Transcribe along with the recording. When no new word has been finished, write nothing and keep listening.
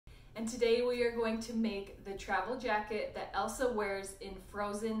and today we are going to make the travel jacket that Elsa wears in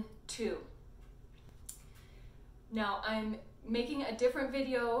Frozen 2. Now I'm making a different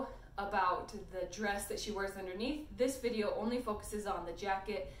video about the dress that she wears underneath. This video only focuses on the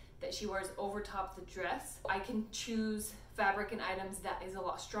jacket that she wears over top the dress. I can choose fabric and items that is a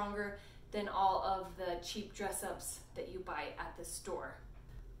lot stronger than all of the cheap dress ups that you buy at the store.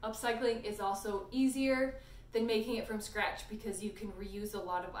 Upcycling is also easier than making it from scratch because you can reuse a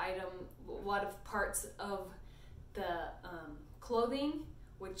lot of parts of the clothing,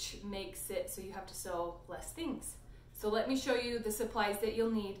 which makes it so you have to sew less things. So let me show you the supplies that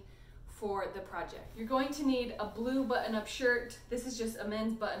you'll need for the project. You're going to need a blue button-up shirt. This is just a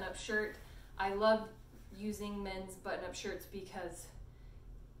men's button-up shirt. I love using men's button-up shirts because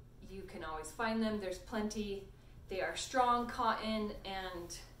you can always find them. There's plenty. They are strong cotton,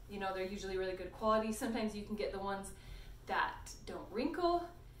 and you know, they're usually really good quality. Sometimes you can get the ones that don't wrinkle.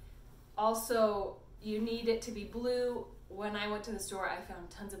 Also, you need it to be blue. When I went to the store, I found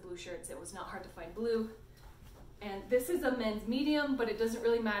tons of blue shirts. It was not hard to find blue. And this is a men's medium, but it doesn't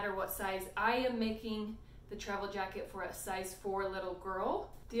really matter what size. I am making the travel jacket for a size 4 little girl.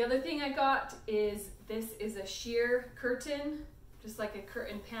 The other thing I got is, this is a sheer curtain, just like a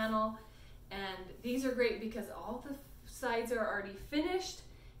curtain panel. And these are great because all the sides are already finished.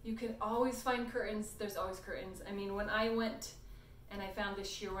 You can always find curtains. There's always curtains. I mean, when I went and I found this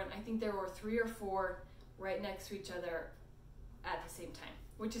sheer one, I think there were 3 or 4 right next to each other at the same time,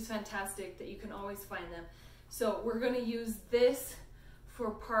 which is fantastic that you can always find them. So we're going to use this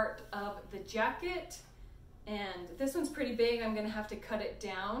for part of the jacket, and this one's pretty big. I'm going to have to cut it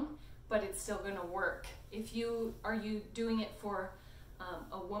down, but it's still going to work. If you are doing it for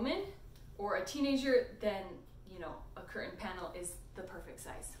a woman or a teenager, then you know, a curtain panel is the perfect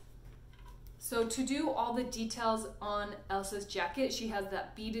size. So to do all the details on Elsa's jacket, she has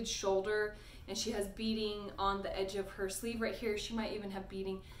that beaded shoulder, and she has beading on the edge of her sleeve right here. She might even have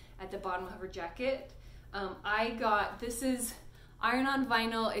beading at the bottom of her jacket. This is iron-on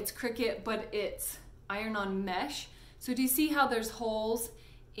vinyl. It's Cricut, but it's iron-on mesh. So do you see how there's holes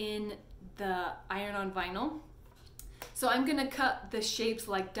in the iron-on vinyl? So I'm gonna cut the shapes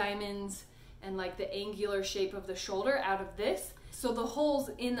like diamonds and like the angular shape of the shoulder out of this. So the holes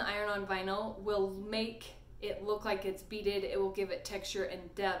in the iron-on vinyl will make it look like it's beaded. It will give it texture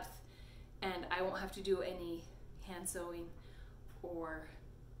and depth, and I won't have to do any hand sewing or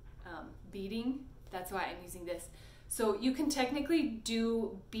beading. That's why I'm using this. So you can technically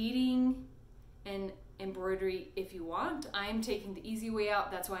do beading and embroidery if you want. I'm taking the easy way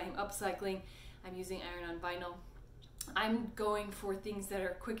out. That's why I'm upcycling. I'm using iron-on vinyl. I'm going for things that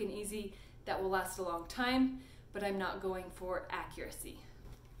are quick and easy that will last a long time, but I'm not going for accuracy.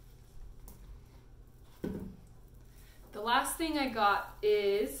 The last thing I got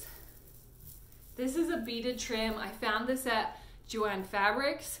is, this is a beaded trim. I found this at Joann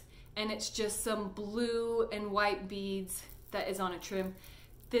Fabrics, and it's just some blue and white beads that is on a trim.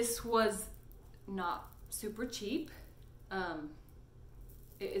 This was not super cheap. It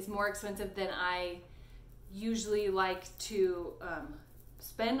is more expensive than I usually like to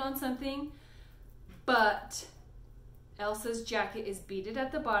spend on something, but Elsa's jacket is beaded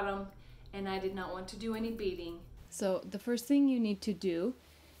at the bottom, and I did not want to do any beading. So the first thing you need to do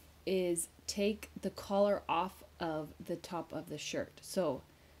is take the collar off of the top of the shirt. So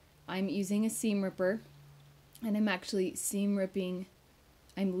I'm using a seam ripper, and I'm actually seam ripping.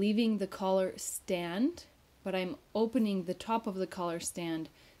 I'm leaving the collar stand, but I'm opening the top of the collar stand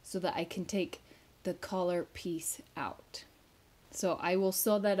so that I can take the collar piece out. So I will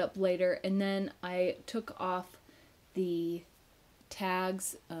sew that up later, and then I took off the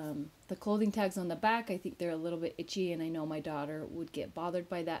tags, the clothing tags on the back. I think they're a little bit itchy, and I know my daughter would get bothered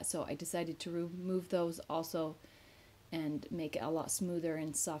by that, so I decided to remove those also and make it a lot smoother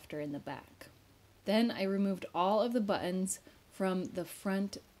and softer in the back. Then I removed all of the buttons from the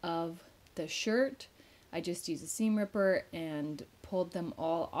front of the shirt. I just used a seam ripper and pulled them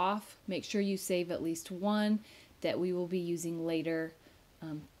all off. Make sure you save at least one that we will be using later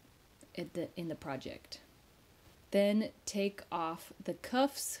in the project. Then take off the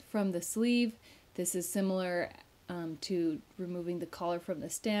cuffs from the sleeve. This is similar to removing the collar from the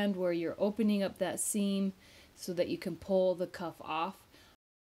stand, where you're opening up that seam so that you can pull the cuff off.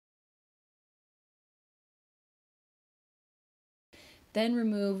 Then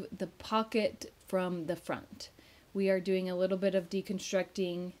remove the pocket from the front. We are doing a little bit of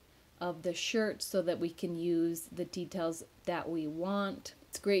deconstructing of the shirt so that we can use the details that we want.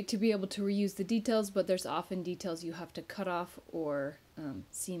 It's great to be able to reuse the details, but there's often details you have to cut off or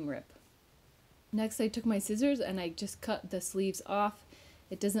seam rip. Next, I took my scissors and I just cut the sleeves off,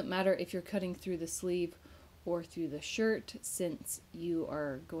 It doesn't matter if you're cutting through the sleeve or through the shirt, since you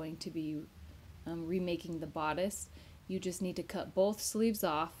are going to be remaking the bodice. You just need to cut both sleeves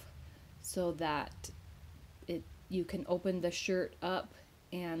off so that you can open the shirt up,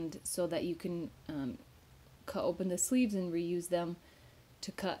 and so that you can cut open the sleeves and reuse them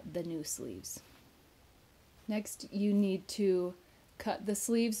to cut the new sleeves. Next, you need to cut the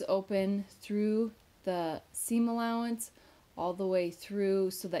sleeves open through the seam allowance all the way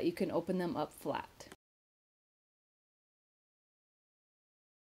through so that you can open them up flat.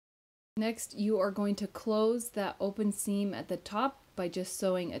 Next, you are going to close that open seam at the top by just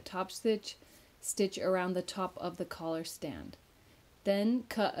sewing a top stitch around the top of the collar stand. Then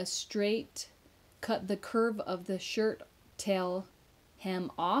cut the curve of the shirt tail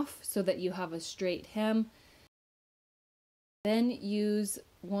hem off so that you have a straight hem. Then use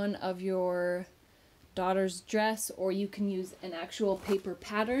one of your daughter's dress, or you can use an actual paper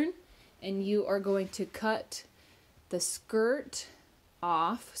pattern, and you are going to cut the skirt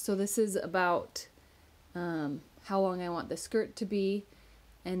off. So this is about how long I want the skirt to be,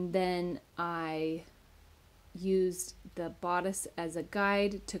 and then I used the bodice as a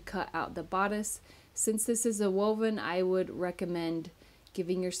guide to cut out the bodice. Since this is a woven, I would recommend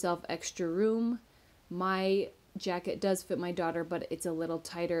giving yourself extra room. My jacket does fit my daughter, but it's a little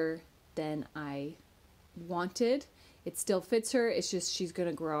tighter than I wanted. It still fits her, it's just she's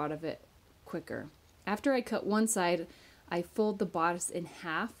gonna grow out of it quicker. After I cut one side, I fold the bodice in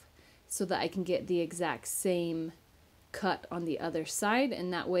half so that I can get the exact same cut on the other side,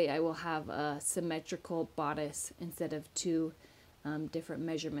 and that way I will have a symmetrical bodice instead of two different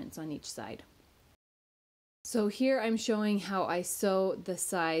measurements on each side. So here I'm showing how I sew the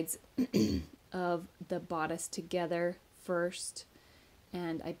sides of the bodice together first,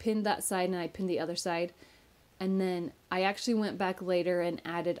 and I pinned that side and I pinned the other side, and then I actually went back later and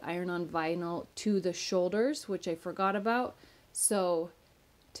added iron-on vinyl to the shoulders, which I forgot about. So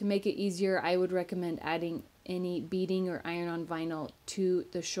to make it easier, I would recommend adding any beading or iron-on vinyl to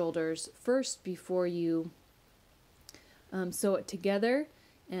the shoulders first before you sew it together,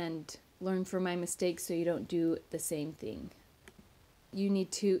 and learn from my mistakes so you don't do the same thing. You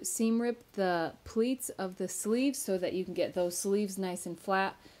need to seam rip the pleats of the sleeves so that you can get those sleeves nice and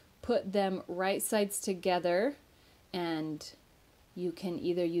flat. Put them right sides together, and you can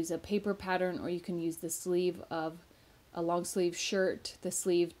either use a paper pattern or you can use the sleeve of a long sleeve shirt, the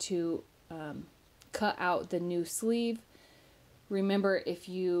sleeve to cut out the new sleeve. Remember, if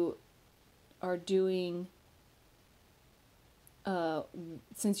you are doing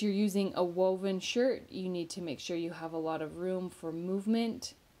since you're using a woven shirt, you need to make sure you have a lot of room for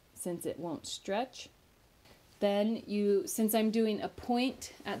movement since it won't stretch. Then since I'm doing a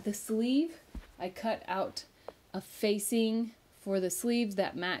point at the sleeve, I cut out a facing for the sleeve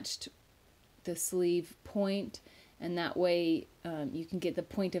that matched the sleeve point, and that way you can get the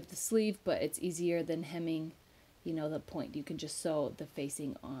point of the sleeve, but it's easier than hemming, the point. You can just sew the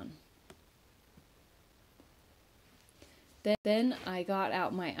facing on. Then I got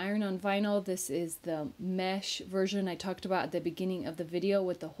out my iron-on vinyl. This is the mesh version I talked about at the beginning of the video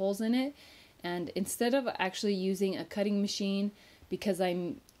with the holes in it. And instead of actually using a cutting machine, because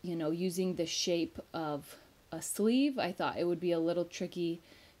I'm, using the shape of a sleeve, I thought it would be a little tricky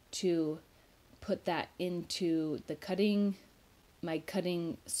to put that into my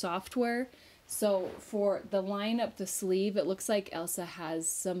cutting software. So for the line up the sleeve, it looks like Elsa has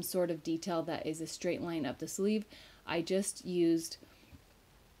some sort of detail that is a straight line up the sleeve. I just used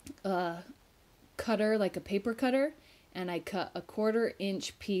a cutter, like a paper cutter, and I cut a 1/4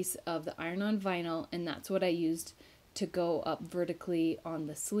 inch piece of the iron-on vinyl, and that's what I used to go up vertically on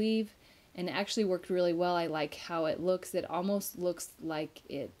the sleeve, and it actually worked really well. I like how it looks. It almost looks like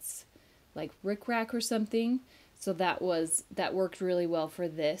it's like rickrack or something, so that worked really well for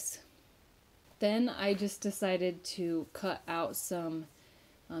this. Then I just decided to cut out some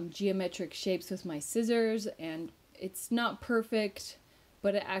geometric shapes with my scissors, and it's not perfect,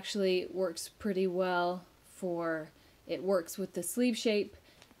 but it actually works pretty well it works with the sleeve shape,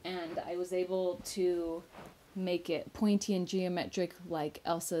 and I was able to make it pointy and geometric like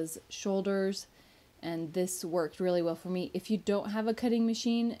Elsa's shoulders, and this worked really well for me. If you don't have a cutting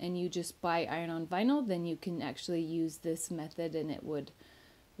machine and you just buy iron-on vinyl, then you can actually use this method and it would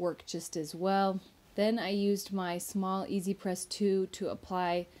work just as well. Then I used my small Easy Press 2 to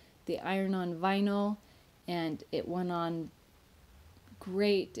apply the iron-on vinyl, and it went on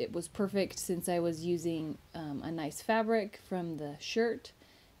great. It was perfect since I was using a nice fabric from the shirt,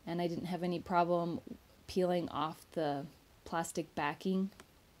 and I didn't have any problem peeling off the plastic backing.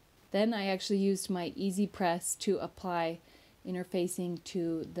 Then I actually used my Easy Press to apply interfacing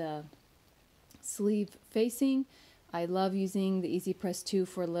to the sleeve facing. I love using the Easy Press 2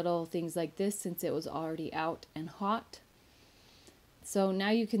 for little things like this since it was already out and hot. So now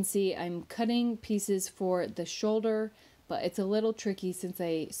you can see I'm cutting pieces for the shoulder, but it's a little tricky since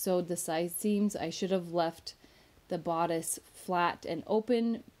I sewed the side seams. I should have left the bodice flat and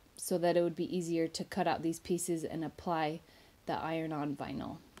open so that it would be easier to cut out these pieces and apply the iron-on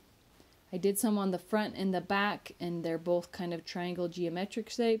vinyl. I did some on the front and the back, and they're both kind of triangle geometric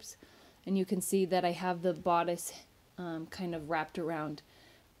shapes. And you can see that I have the bodice kind of wrapped around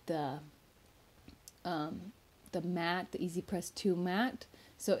the mat, the Easy Press 2 mat.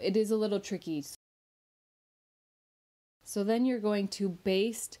 So it is a little tricky. So then you're going to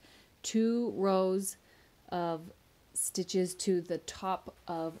baste 2 rows of stitches to the top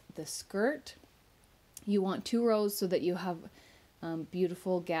of the skirt. You want 2 rows so that you have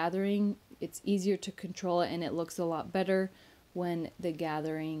beautiful gathering. It's easier to control it, and it looks a lot better when the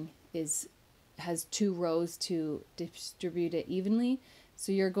gathering has 2 rows to distribute it evenly.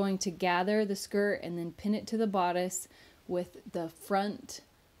 So you're going to gather the skirt and then pin it to the bodice with the front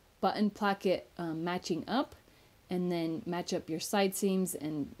button placket matching up, and then match up your side seams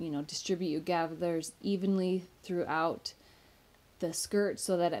and distribute your gathers evenly throughout the skirt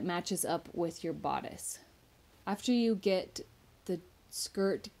so that it matches up with your bodice. After you get the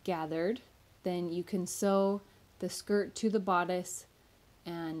skirt gathered, then you can sew the skirt to the bodice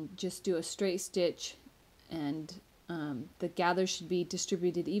and just do a straight stitch, and the gather should be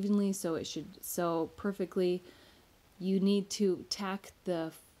distributed evenly so it should sew perfectly. You need to tack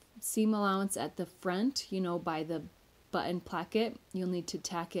the seam allowance at the front, by the button placket. You'll need to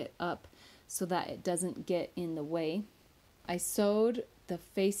tack it up so that it doesn't get in the way. I sewed the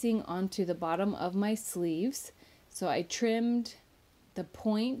facing onto the bottom of my sleeves, so I trimmed the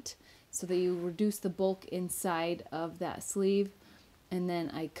point so that you reduce the bulk inside of that sleeve, and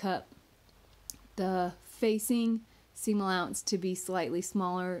then I cut the facing seam allowance to be slightly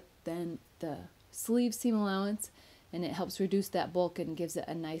smaller than the sleeve seam allowance, and it helps reduce that bulk and gives it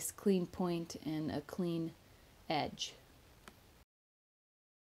a nice clean point and a clean edge.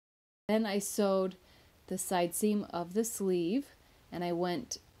 Then I sewed the side seam of the sleeve, and I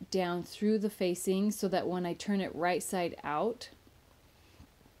went down through the facing so that when I turn it right side out,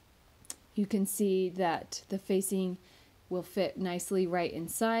 you can see that the facing will fit nicely right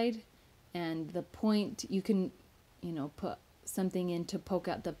inside, and the point, you can put something in to poke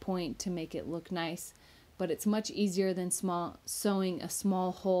out the point to make it look nice, but it's much easier than sewing a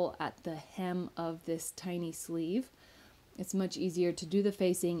small hole at the hem of this tiny sleeve. It's much easier to do the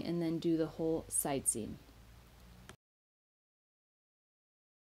facing and then do the whole side seam.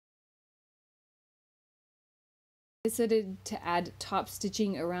 I decided to add top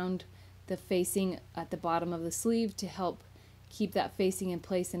stitching around the facing at the bottom of the sleeve to help keep that facing in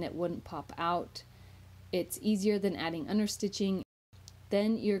place and it wouldn't pop out. It's easier than adding understitching.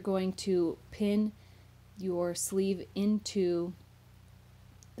 Then you're going to pin your sleeve into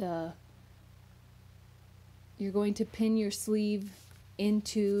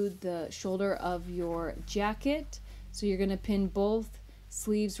the shoulder of your jacket. So you're going to pin both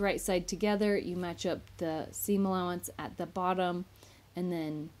sleeves right side together. You match up the seam allowance at the bottom, and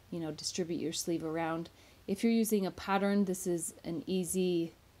then distribute your sleeve around. If you're using a pattern, this is an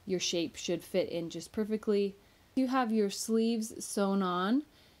easy, your shape should fit in just perfectly. If you have your sleeves sewn on,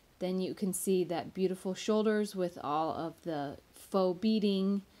 then you can see that beautiful shoulders with all of the faux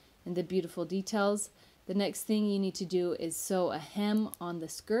beading and the beautiful details. The next thing you need to do is sew a hem on the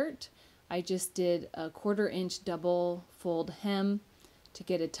skirt. I just did a 1/4 inch double fold hem to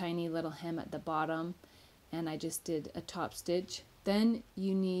get a tiny little hem at the bottom, and I just did a top stitch. Then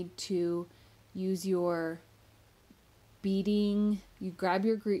you need to use your beading, you grab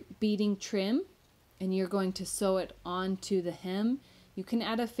your beading trim and you're going to sew it onto the hem. You can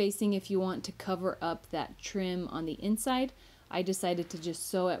add a facing if you want to cover up that trim on the inside. I decided to just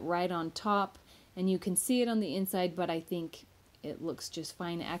sew it right on top, and you can see it on the inside, but I think it looks just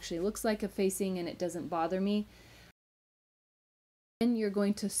fine. It actually looks like a facing and it doesn't bother me. Then you're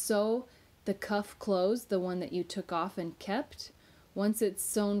going to sew the cuff closed, the one that you took off and kept. Once it's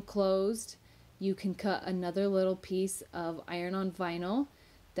sewn closed, you can cut another little piece of iron-on vinyl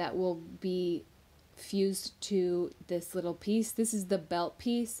that will be fused to this little piece. This is the belt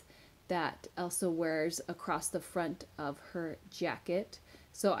piece that Elsa wears across the front of her jacket.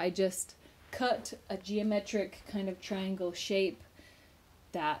 So I just cut a geometric kind of triangle shape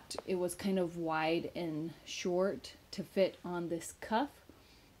that it was kind of wide and short to fit on this cuff.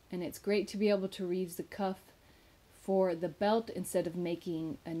 And it's great to be able to reuse the cuff for the belt instead of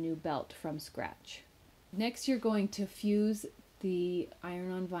making a new belt from scratch. Next, you're going to fuse the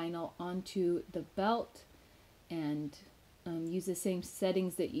iron-on vinyl onto the belt and use the same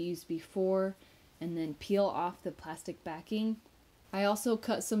settings that you used before, and then peel off the plastic backing. I also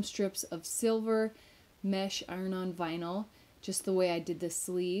cut some strips of silver mesh iron-on vinyl, just the way I did the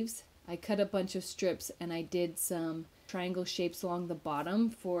sleeves. I cut a bunch of strips and I did some triangle shapes along the bottom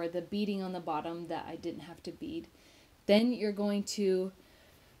for the beading on the bottom that I didn't have to bead. Then you're going to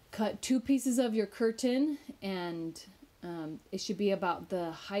cut 2 pieces of your curtain, and it should be about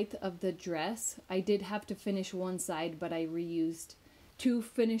the height of the dress. I did have to finish one side, but I reused 2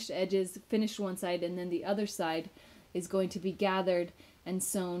 finished edges, finished one side, and then the other side is going to be gathered and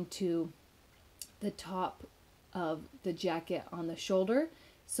sewn to the top of the jacket on the shoulder.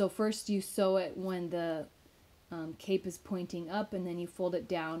 So first you sew it when the cape is pointing up, and then you fold it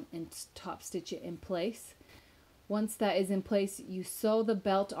down and top stitch it in place. Once that is in place, you sew the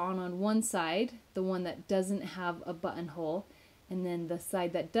belt on one side, the one that doesn't have a buttonhole, and then the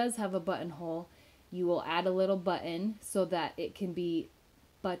side that does have a buttonhole, you will add a little button so that it can be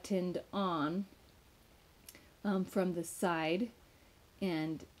buttoned on from the side,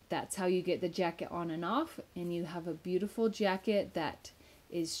 and that's how you get the jacket on and off, and you have a beautiful jacket that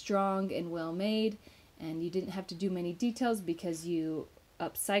is strong and well made, and you didn't have to do many details because you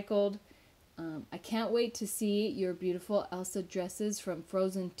upcycled. I can't wait to see your beautiful Elsa dresses from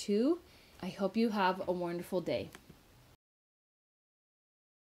Frozen 2. I hope you have a wonderful day.